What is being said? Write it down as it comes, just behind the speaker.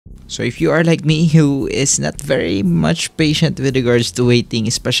So if you are like me who is not very much patient with regards to waiting,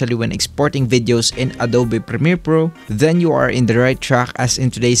 especially when exporting videos in Adobe Premiere Pro, then you are in the right track, as in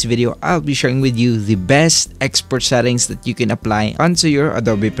today's video, I'll be sharing with you the best export settings that you can apply onto your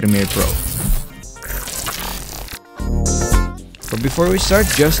Adobe Premiere Pro. But before we start,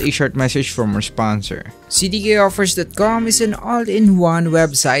 just a short message from our sponsor. CDKOffers.com is an all-in-one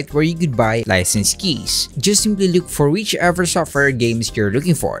website where you could buy license keys. Just simply look for whichever software games you're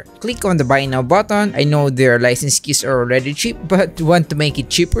looking for. Click on the buy now button. I know their license keys are already cheap, but want to make it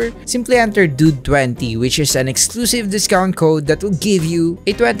cheaper? Simply enter DUDE20, which is an exclusive discount code that will give you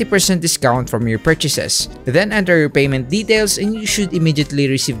a 20% discount from your purchases. Then enter your payment details and you should immediately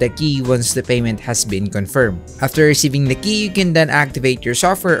receive the key once the payment has been confirmed. After receiving the key, you can then activate your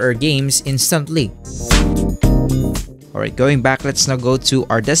software or games instantly. Alright, going back, let's now go to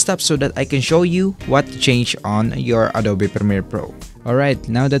our desktop so that I can show you what to change on your Adobe Premiere Pro. Alright,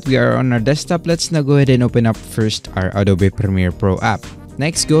 now that we are on our desktop, let's now go ahead and open up first our Adobe Premiere Pro app.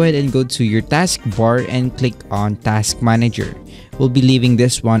 Next, go ahead and go to your taskbar and click on Task Manager. We'll be leaving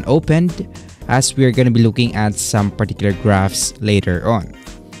this one opened as we're going to be looking at some particular graphs later on.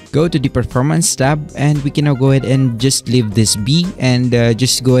 Go to the Performance tab and we can now go ahead and just leave this be and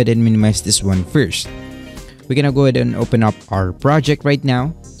just go ahead and minimize this one first. We can now go ahead and open up our project right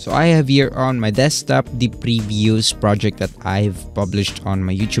now. So I have here on my desktop the previous project that I've published on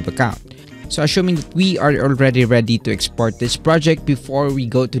my YouTube account. So assuming that we are already ready to export this project, before we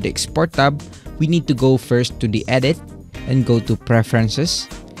go to the Export tab, we need to go first to the Edit and go to Preferences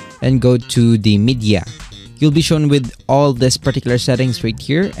and go to the Media. You'll be shown with all this particular settings right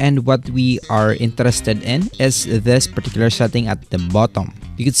here, and what we are interested in is this particular setting at the bottom.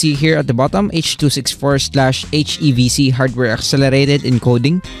 You can see here at the bottom, H.264/HEVC hardware accelerated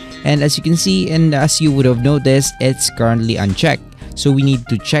encoding, and as you can see and as you would have noticed, it's currently unchecked. So we need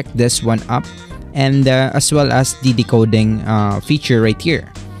to check this one up, and as well as the decoding feature right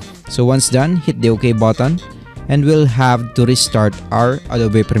here. So once done, hit the OK button. And we'll have to restart our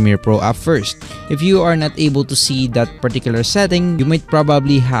Adobe Premiere Pro app first. If you are not able to see that particular setting, you might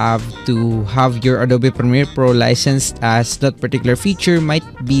probably have to have your Adobe Premiere Pro licensed, as that particular feature might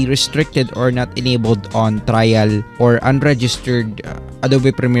be restricted or not enabled on trial or unregistered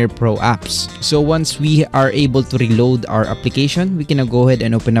Adobe Premiere Pro apps. So once we are able to reload our application, we can now go ahead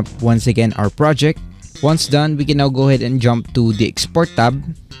and open up once again our project. Once done, we can now go ahead and jump to the Export tab.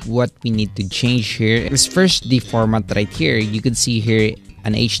 What we need to change here is first the format right here. You can see here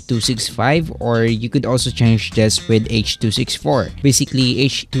an H.265, or you could also change this with H.264. Basically,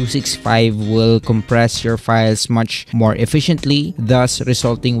 H.265 will compress your files much more efficiently, thus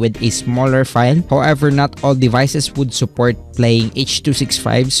resulting with a smaller file. However, not all devices would support playing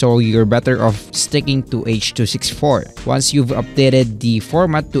H.265, so you're better off sticking to H.264. Once you've updated the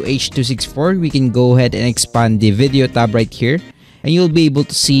format to H.264, we can go ahead and expand the Video tab right here, and you'll be able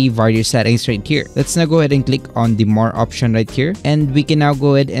to see various settings right here. Let's now go ahead and click on the More option right here, and we can now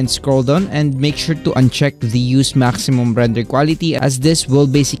go ahead and scroll down and make sure to uncheck the Use Maximum Render Quality, as this will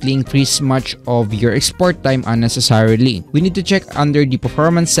basically increase much of your export time unnecessarily. We need to check under the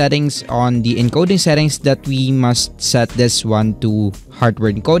performance settings on the encoding settings that we must set this one to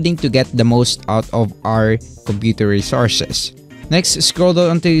hardware encoding to get the most out of our computer resources. Next, scroll down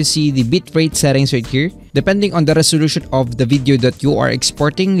until you see the bitrate settings right here. Depending on the resolution of the video that you are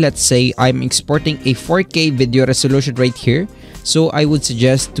exporting, let's say I'm exporting a 4K video resolution right here. So I would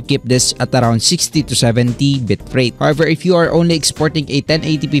suggest to keep this at around 60 to 70 bitrate. However, if you are only exporting a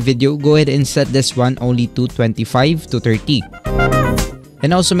 1080p video, go ahead and set this one only to 25 to 30.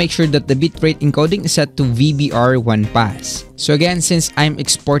 And also make sure that the bitrate encoding is set to VBR1 pass. So again, since I'm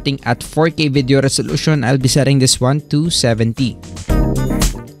exporting at 4K video resolution, I'll be setting this one to 70.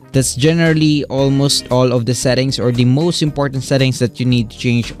 That's generally almost all of the settings, or the most important settings that you need to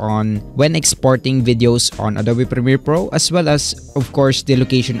change on when exporting videos on Adobe Premiere Pro, as well as, of course, the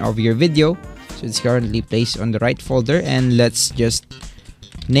location of your video. So it's currently placed on the right folder, and let's just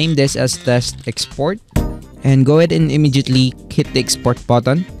name this as Test Export. And go ahead and immediately hit the Export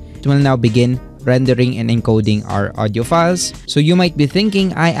button. It will now begin rendering and encoding our audio files. So you might be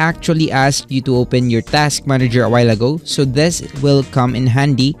thinking, I actually asked you to open your Task Manager a while ago, so this will come in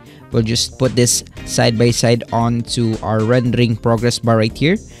handy. We'll just put this side by side onto our rendering progress bar right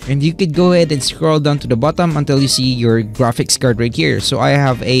here, and you could go ahead and scroll down to the bottom until you see your graphics card right here. So I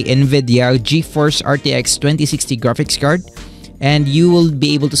have a NVIDIA GeForce RTX 2060 graphics card, and you will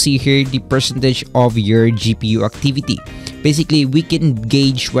be able to see here the percentage of your GPU activity. Basically, we can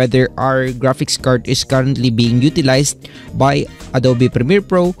gauge whether our graphics card is currently being utilized by Adobe Premiere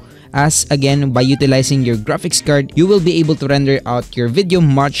Pro, as again, by utilizing your graphics card, you will be able to render out your video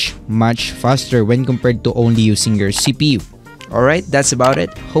much faster when compared to only using your CPU. Alright, that's about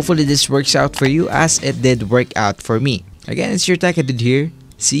it. Hopefully this works out for you as it did work out for me. Again, it's your Tech Dude here.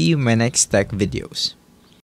 See you in my next tech videos.